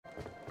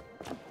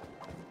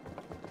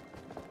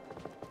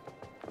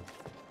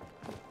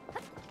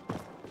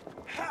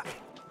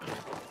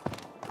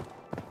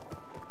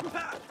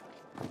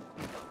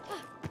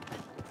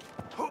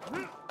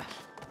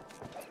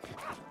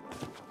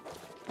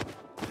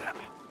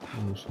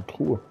Das ist eine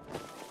Truhe.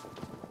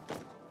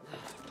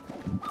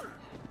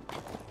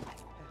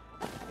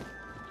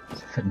 Das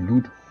ist fetten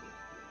Loot.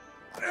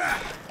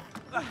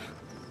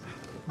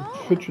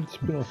 Fidget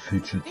Spinner.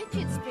 Fidget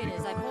Fidget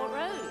spinners I bought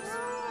Rose.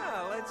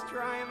 Ah, let's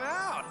try them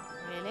out.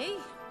 Really?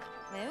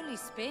 They only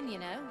spin, you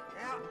know.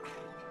 Yeah.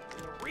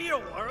 In the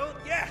real world,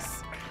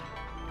 yes.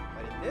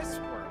 But in this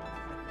world,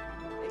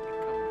 they can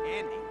come in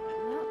handy.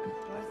 Well,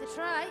 worth a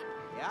try.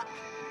 Yeah.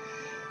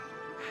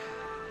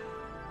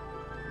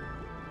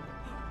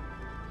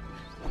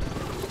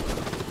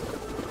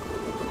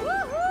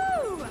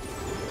 Woohoo!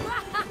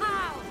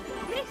 Wow!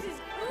 This is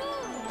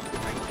cool!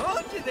 I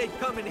told you they'd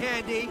come in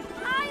handy.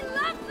 I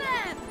love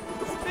them!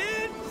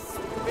 Spin,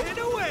 spin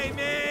away,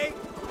 Meg.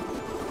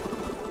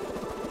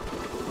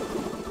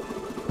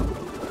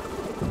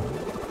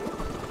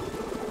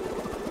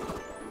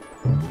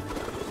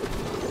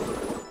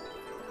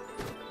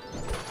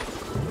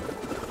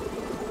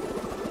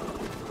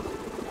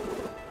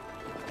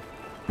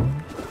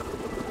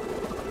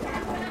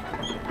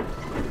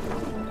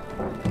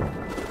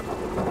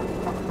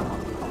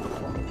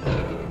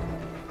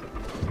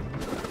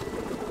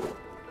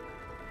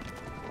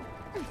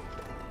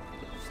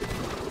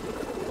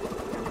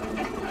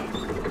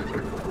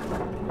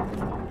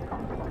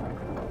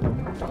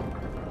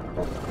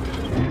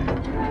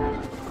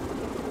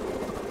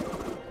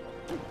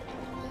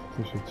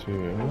 Was ist jetzt hier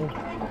irgendwas?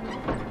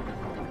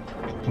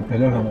 Die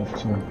Bälle hören auf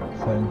zu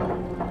fallen.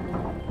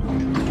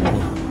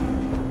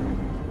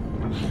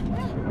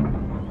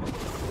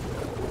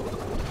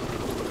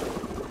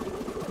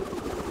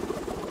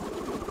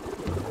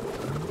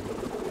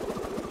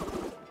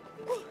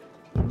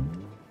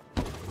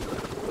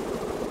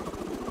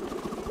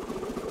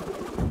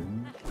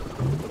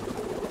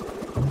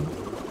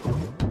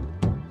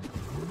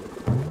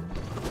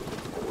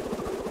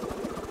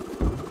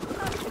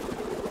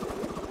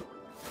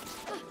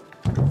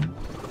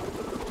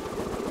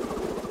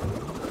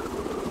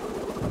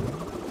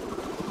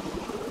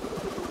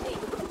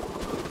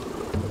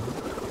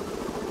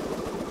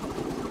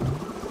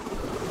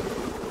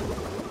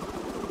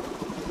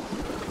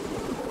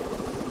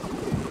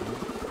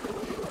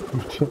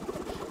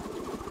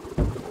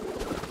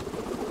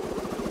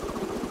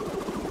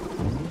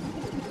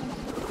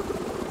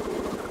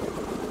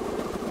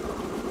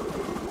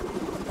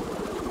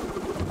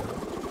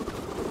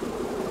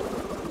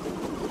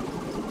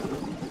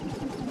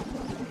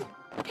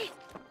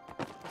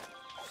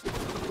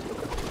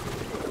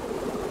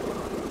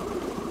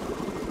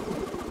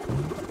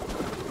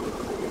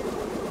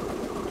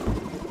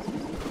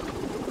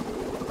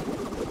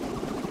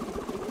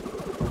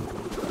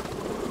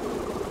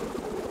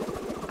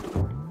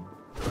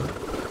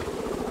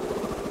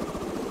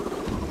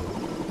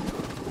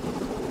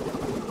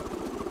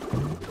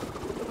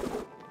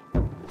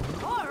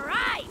 All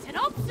right, an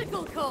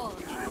obstacle course!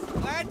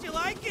 Glad you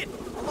like it.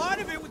 A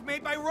lot of it was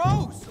made by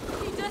Rose.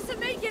 He doesn't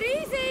make it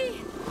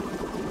easy!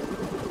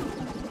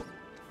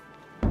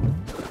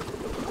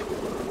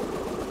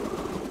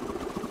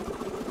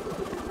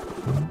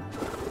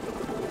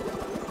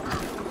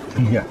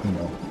 Ja,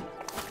 genau.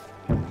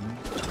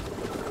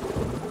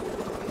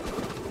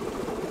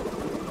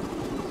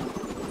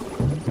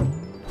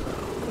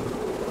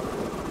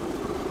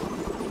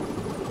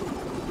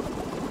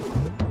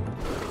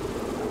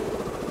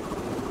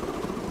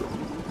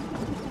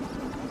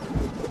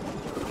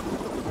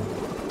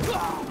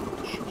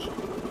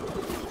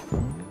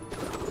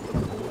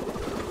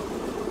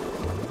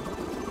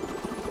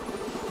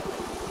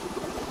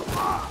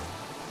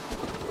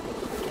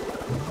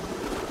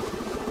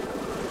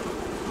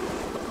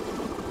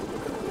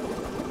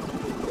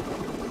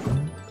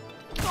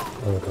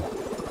 Alter.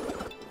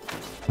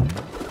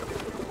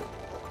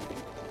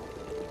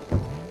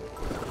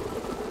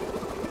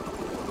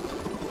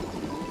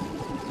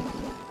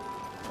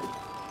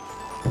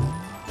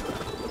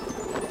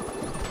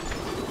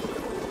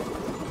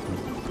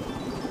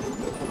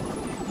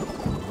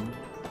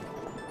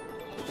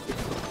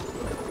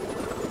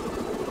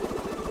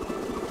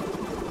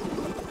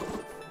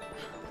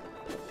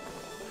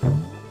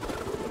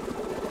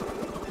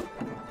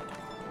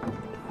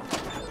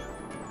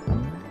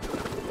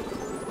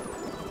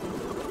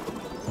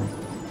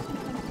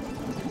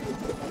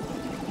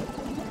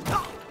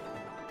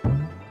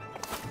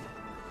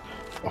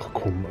 Ach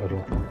komm,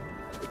 Alter.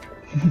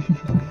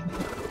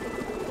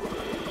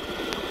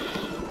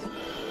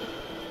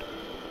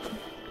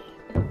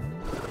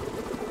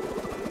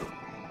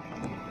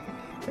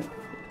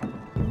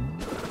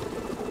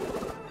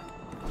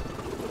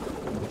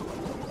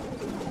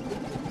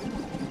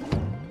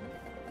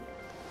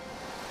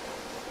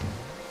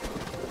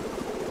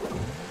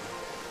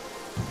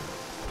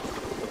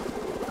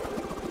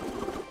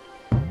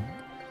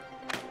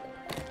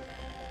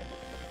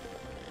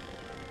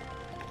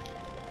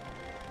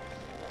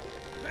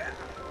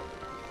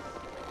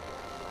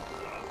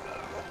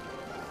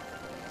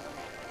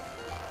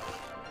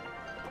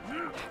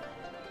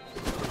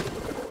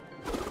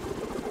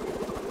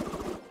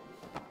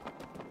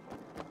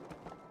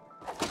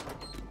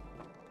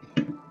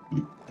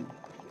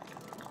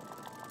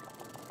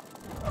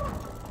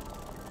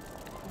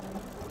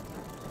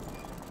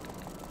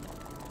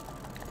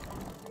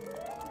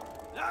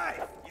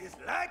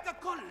 at the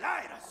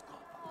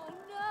kaleidoscope. Oh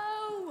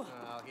no!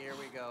 Oh, here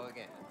we go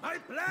again. My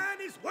plan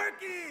is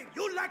working!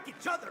 You like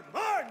each other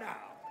more now!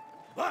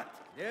 But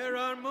there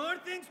are more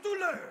things to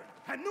learn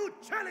and new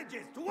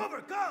challenges to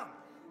overcome!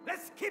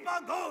 Let's keep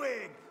on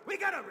going! We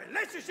got a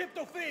relationship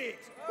to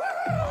fix!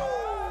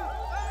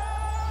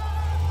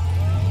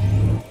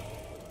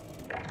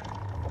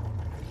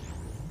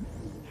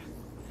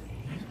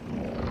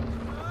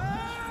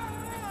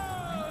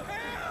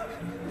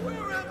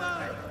 Where am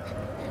I?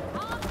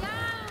 Calm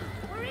down!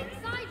 We're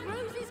inside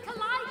Rose's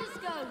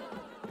kaleidoscope!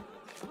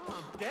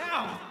 Calm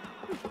down.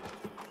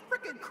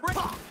 Frickin' crazy.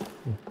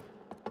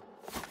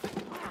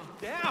 Calm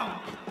down.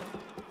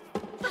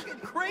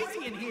 Frickin'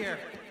 crazy in here.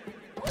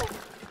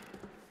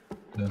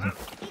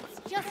 It's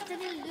just an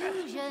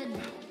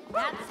illusion.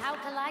 That's how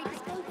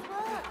kaleidoscopes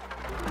work.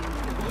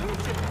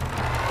 Illusion.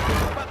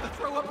 I'm about to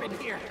throw up in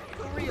here.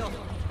 For real.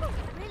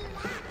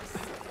 Relax.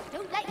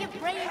 Don't let your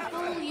brain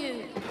fool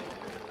you.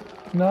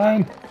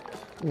 Nein!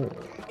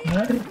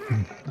 Nein!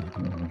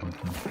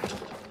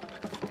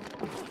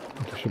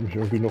 Ich hab mich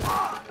irgendwie noch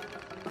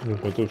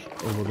gerettet,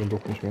 aber dann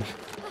doch nicht mehr.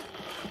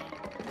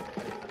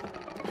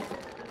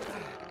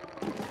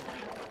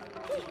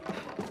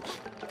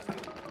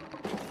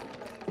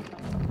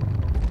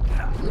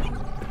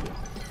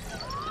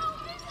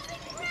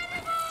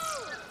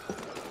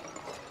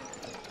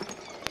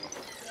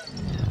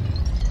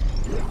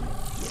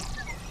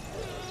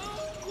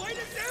 Why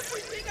does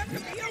everything have to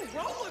be a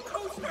roller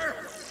coaster?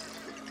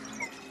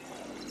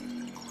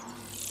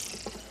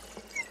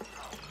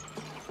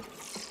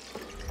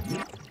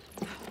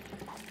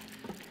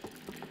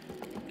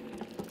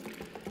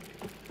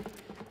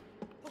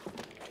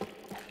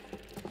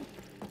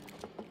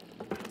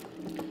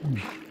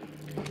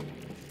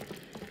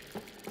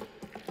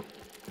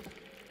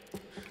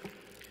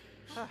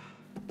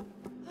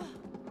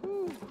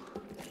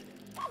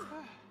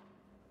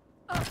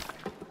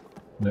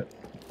 Ne.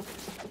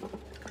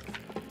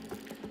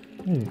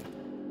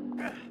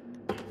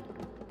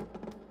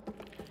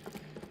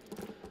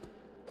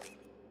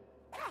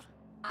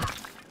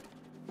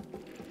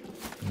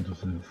 Und das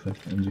ist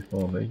vielleicht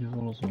unsichtbar welches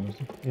oder so, weißt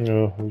du?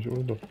 Ja, hab ich auch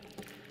gedacht.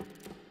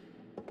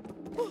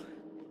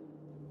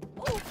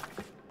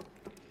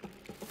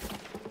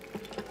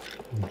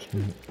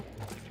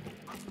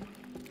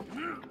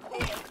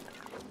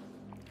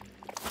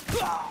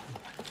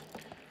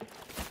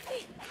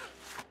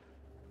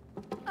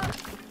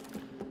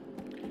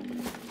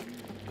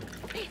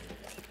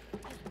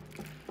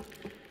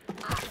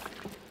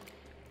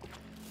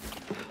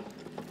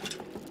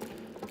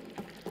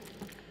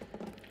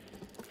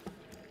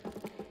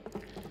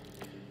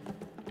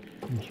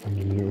 Muss man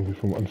denn hier irgendwie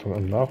vom Anfang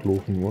an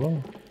nachlaufen,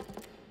 oder?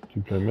 Die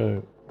bleiben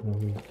ja.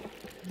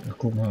 Ach,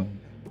 guck mal.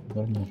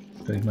 Warte mal.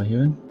 Stell ich mal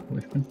hier hin, wo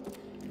ich bin.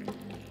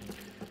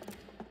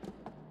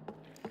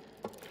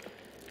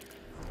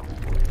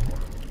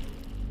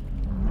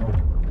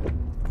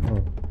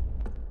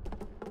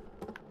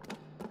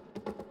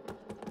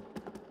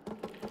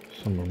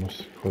 So, man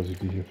muss quasi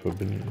die hier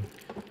verbinden.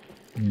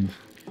 Hm.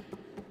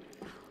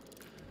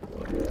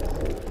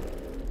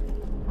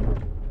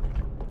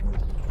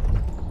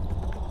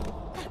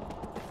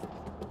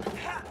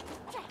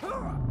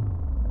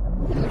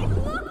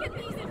 Look at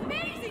these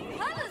amazing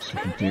colors,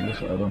 Ventil,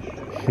 Alter.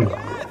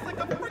 Yeah, it's like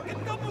a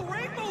frickin' double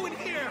rainbow in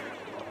here.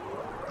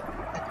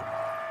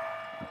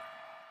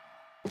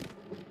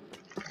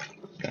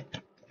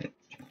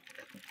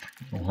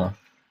 Oha.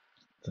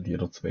 Sind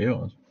jeder zwei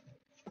oder was?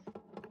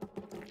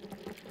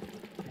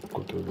 Oh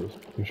Gott, das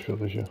ist nicht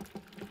fertig hier.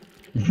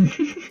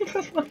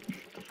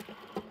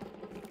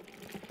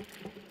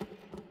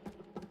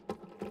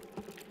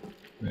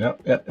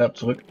 Ja,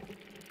 zurück.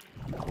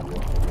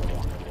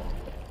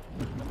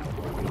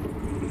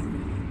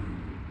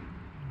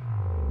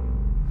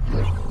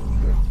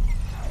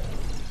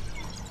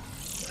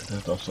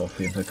 Das darfst du auf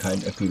jeden Fall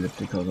kein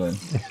Epileptiker sein.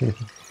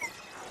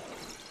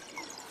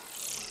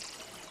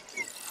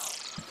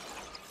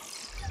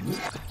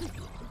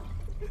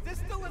 Is this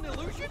still an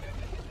illusion?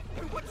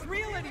 What's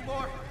real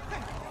anymore?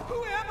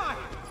 Who am I?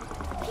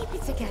 Keep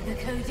it together,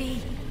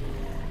 Cody.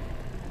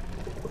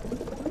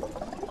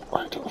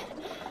 Alter.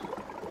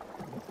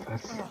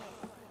 Was?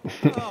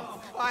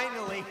 Oh,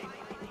 finally.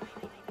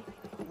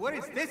 What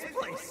is this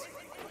place?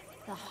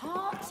 The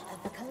heart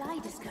of the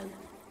kaleidoscope.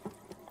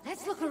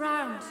 Let's look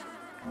around.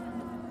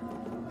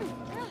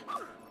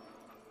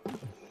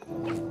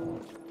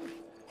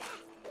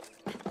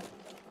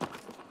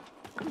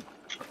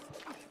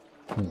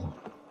 Oh.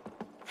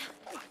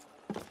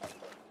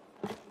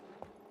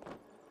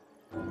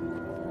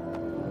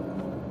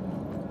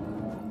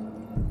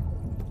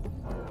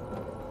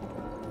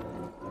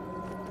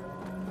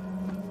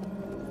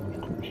 Wie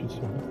komme ich jetzt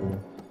hier hoch?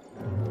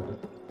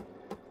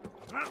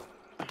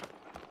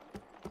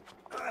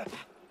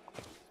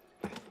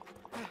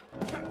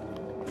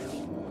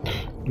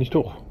 Nicht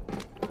hoch.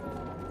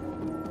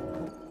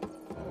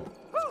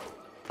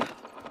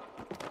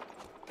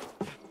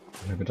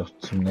 Ich hab gedacht,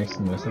 zum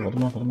nächsten, weißt du, warte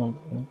mal.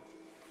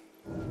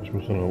 Ich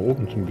muss dann nach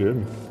oben zum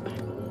Gelben.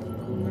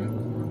 Nee,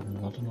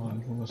 warte noch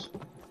irgendwo was.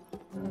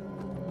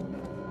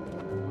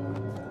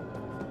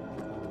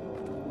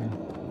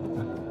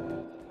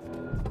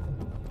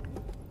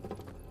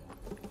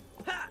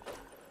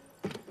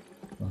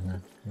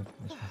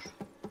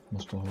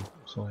 da hoch.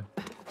 Sorry.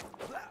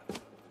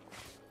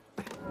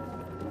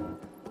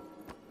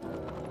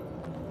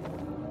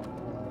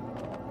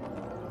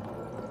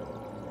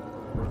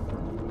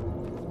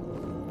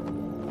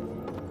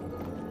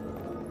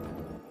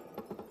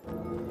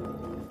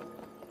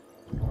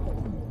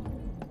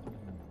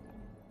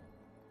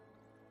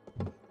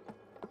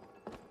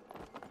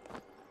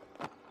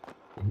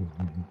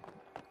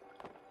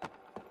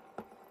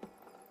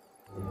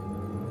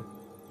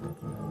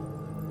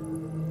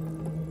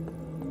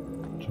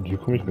 Zu dir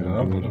komme ich mit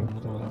Ja, dem Ding warte,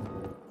 nicht.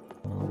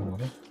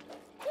 warte.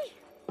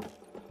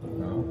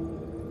 Ja,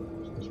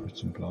 jetzt muss ich mich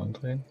zum Plan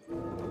drehen.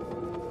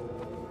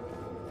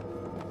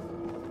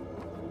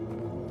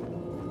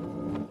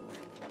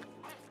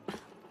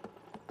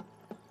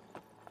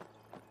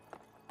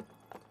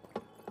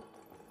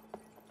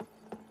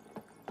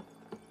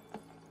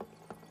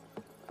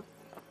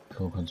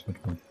 So, kannst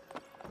mitkommen.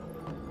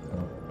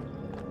 Ja.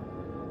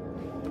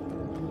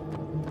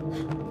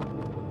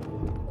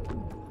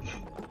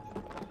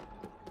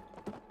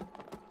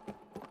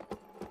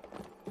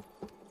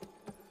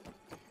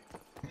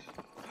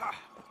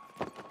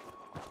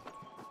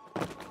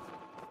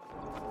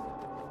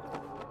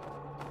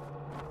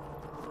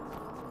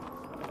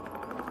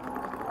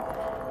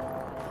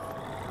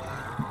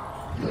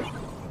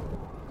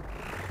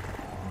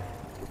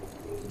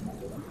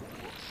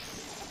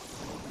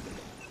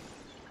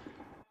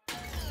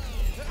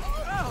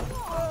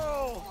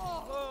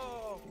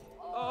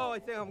 Oh, I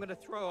think I'm gonna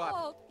throw up.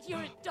 Oh,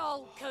 you're a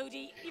doll,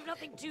 Cody. You've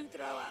nothing to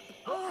throw up.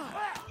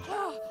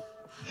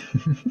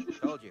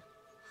 Told you.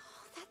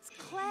 That's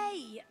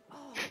clay.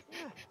 Oh,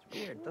 Yeah, it's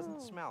weird. It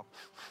doesn't smell.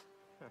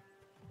 Huh.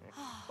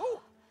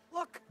 Oh,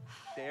 look!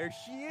 There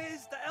she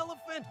is, the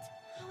elephant!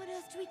 how on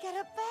earth do we get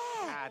up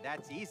there? Ah,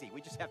 that's easy.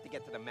 We just have to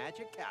get to the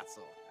magic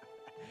castle.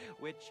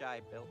 Which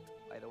I built,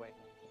 by the way.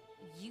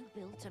 You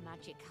built a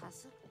magic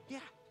castle? Yeah,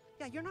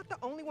 you're not the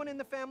only one in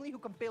the family who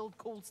can build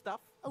cool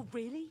stuff. Oh,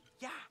 really?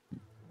 Yeah,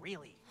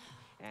 really.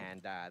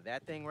 And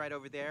that thing right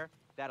over there,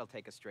 that'll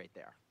take us straight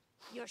there.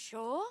 You're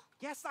sure?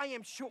 Yes, I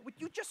am sure. Would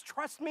you just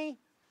trust me?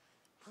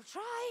 We'll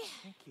try.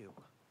 Thank you.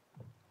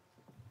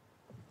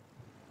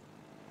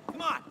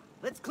 Come on,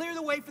 let's clear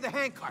the way for the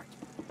handcart.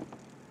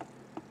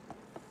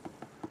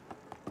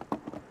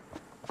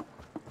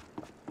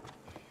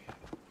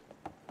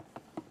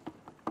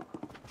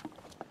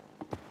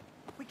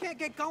 We can't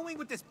get going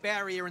with this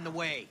barrier in the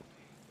way.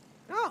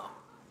 Oh,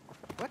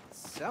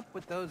 what's up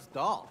with those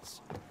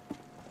dolls?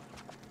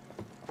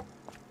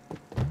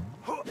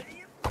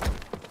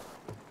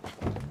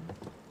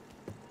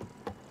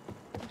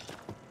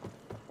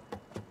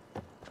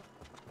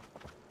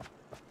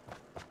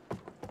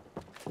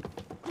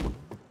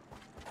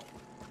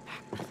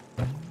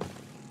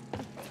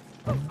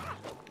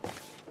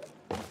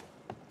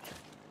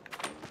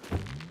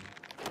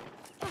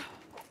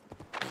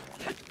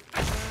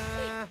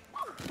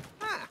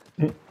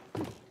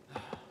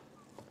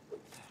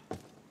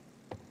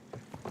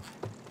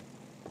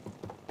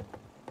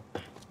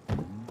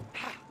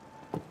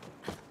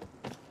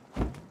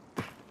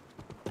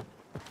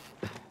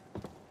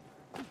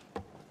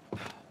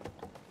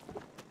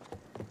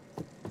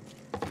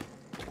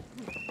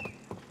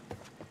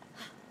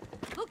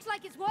 Looks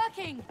like it's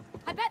working.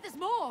 I bet there's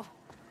more.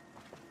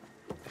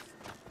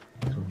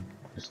 So,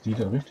 ist die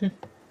da richtig?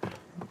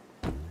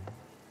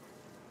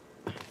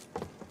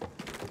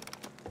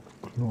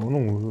 Keine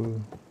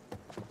Ahnung.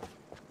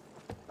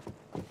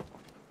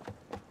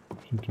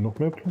 Sind hier noch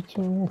mehr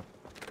Plätze irgendwo?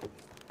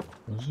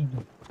 Weiß ich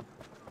nicht.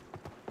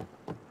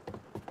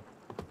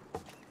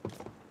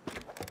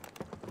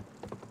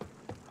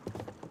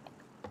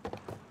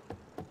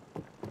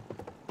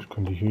 Ich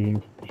kann die hier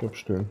nicht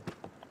abstellen.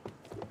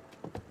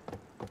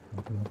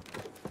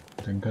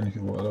 Den kann ich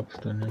überall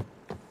abstellen,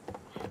 ja.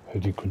 Hey,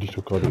 den könnte ich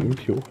doch gerade eben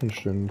hier auch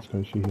hinstellen. Jetzt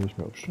kann ich hier nicht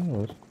mehr abstellen,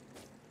 oder was?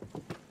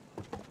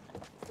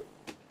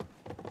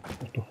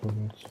 Ach doch,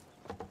 warum jetzt?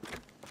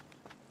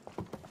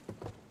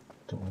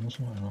 Da oben ist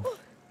noch einer.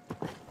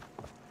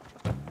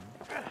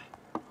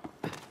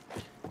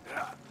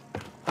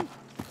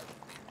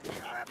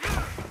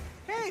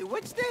 Hey,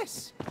 what's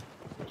this?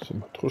 Das sind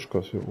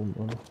Matruschkas hier oben,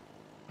 Alter.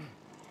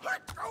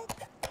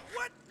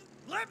 What?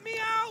 Let me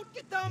out,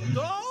 you dumb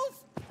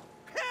dolls!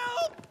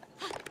 Help!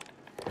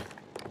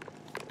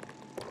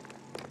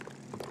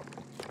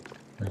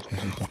 Jetzt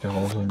muss ich doch hier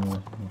rausholen.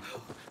 Ja.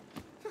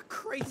 The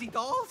crazy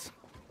dolls?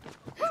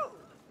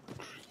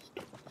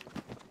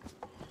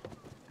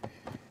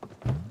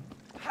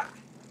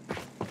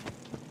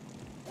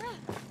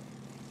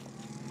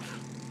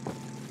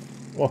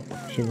 Oh,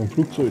 ich hänge am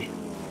Flugzeug.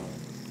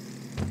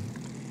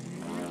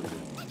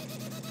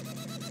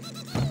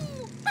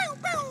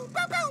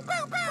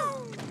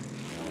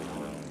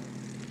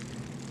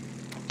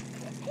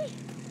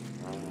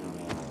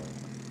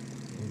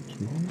 Ich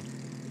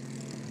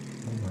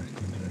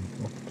könnte den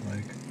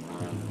Blockdreieck.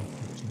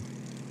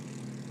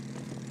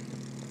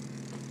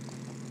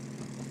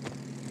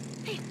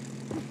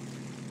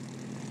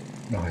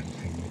 Nein,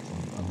 ich hänge jetzt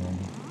am anderen.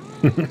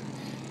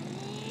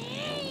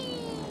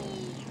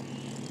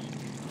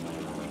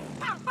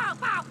 Pow, pow,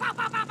 pow, pow,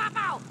 pow,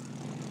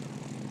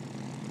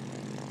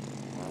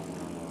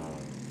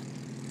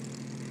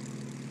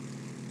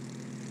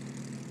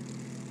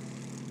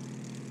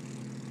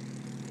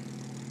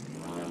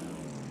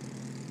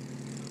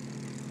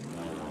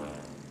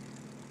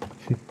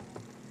 Hier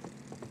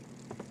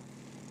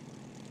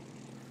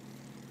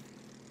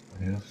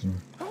ist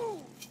ein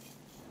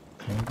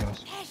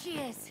Kleingas. There she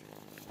is.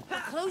 We're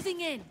closing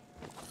in.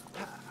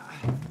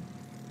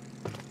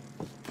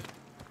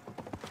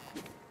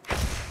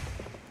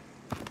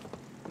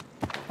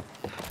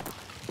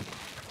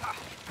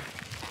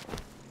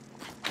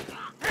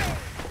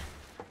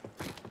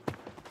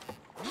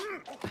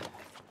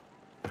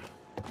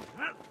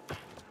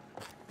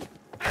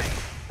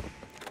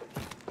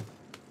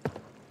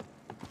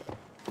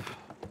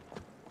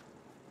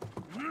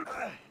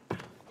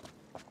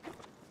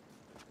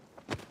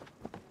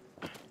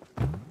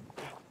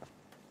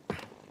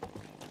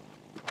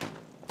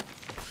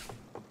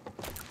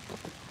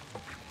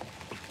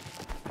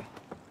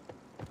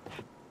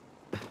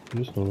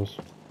 Hier ist noch was.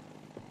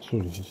 So,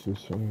 das ist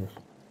das irgendwas.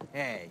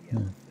 Hey,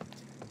 elephant.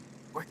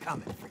 We're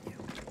coming for you.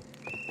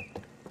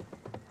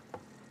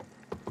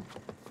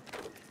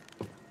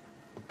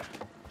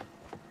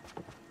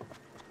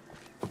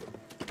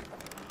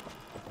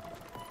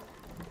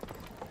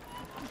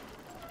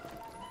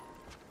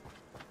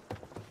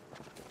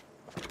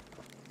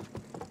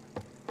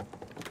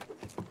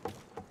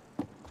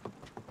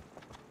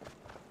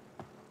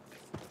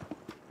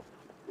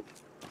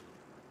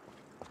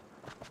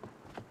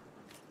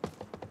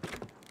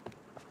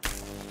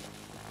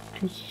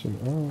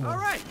 Küsschen, All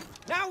right,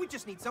 now we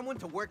just need someone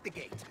to work the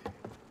gate.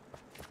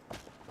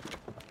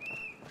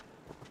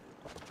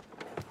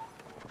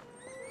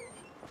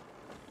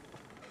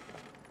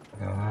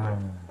 Ah,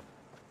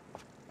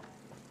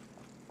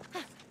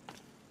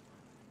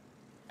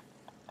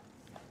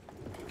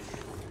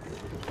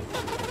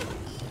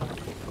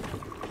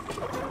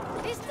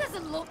 This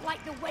doesn't look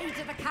like the way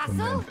to the können wir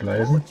castle. I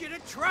entgleisen? want you to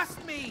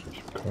trust me.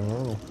 keine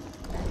Ahnung.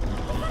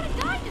 Is that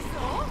a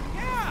dinosaur?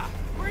 Yeah,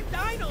 we're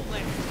Dino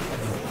Land.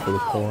 Volle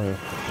Power hier.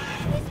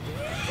 It's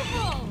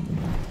beautiful.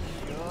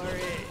 Sure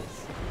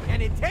is.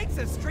 And it takes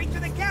us straight to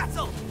the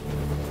castle.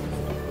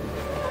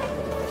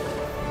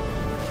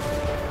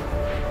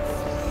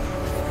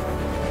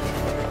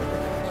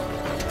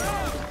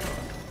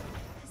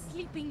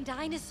 Sleeping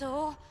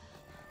dinosaur.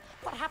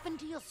 What happened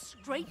to your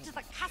straight to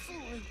the castle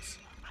route?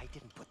 I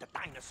didn't put the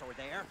dinosaur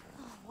there.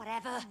 Oh,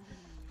 whatever.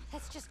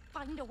 Let's just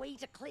find a way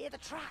to clear the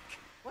track.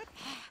 What?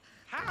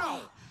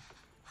 How?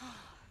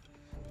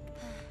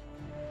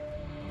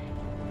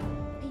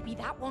 Maybe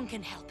that one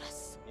can help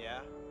us. Yeah,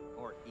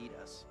 or eat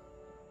us.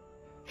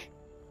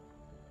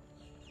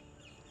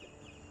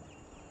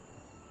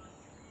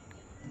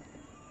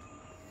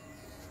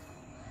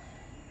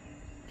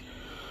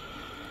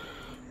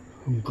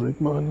 Ein Break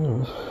machen,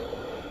 ja.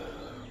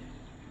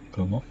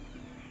 Können wir.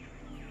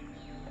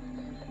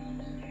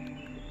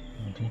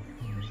 Warte,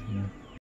 wir müssen hier.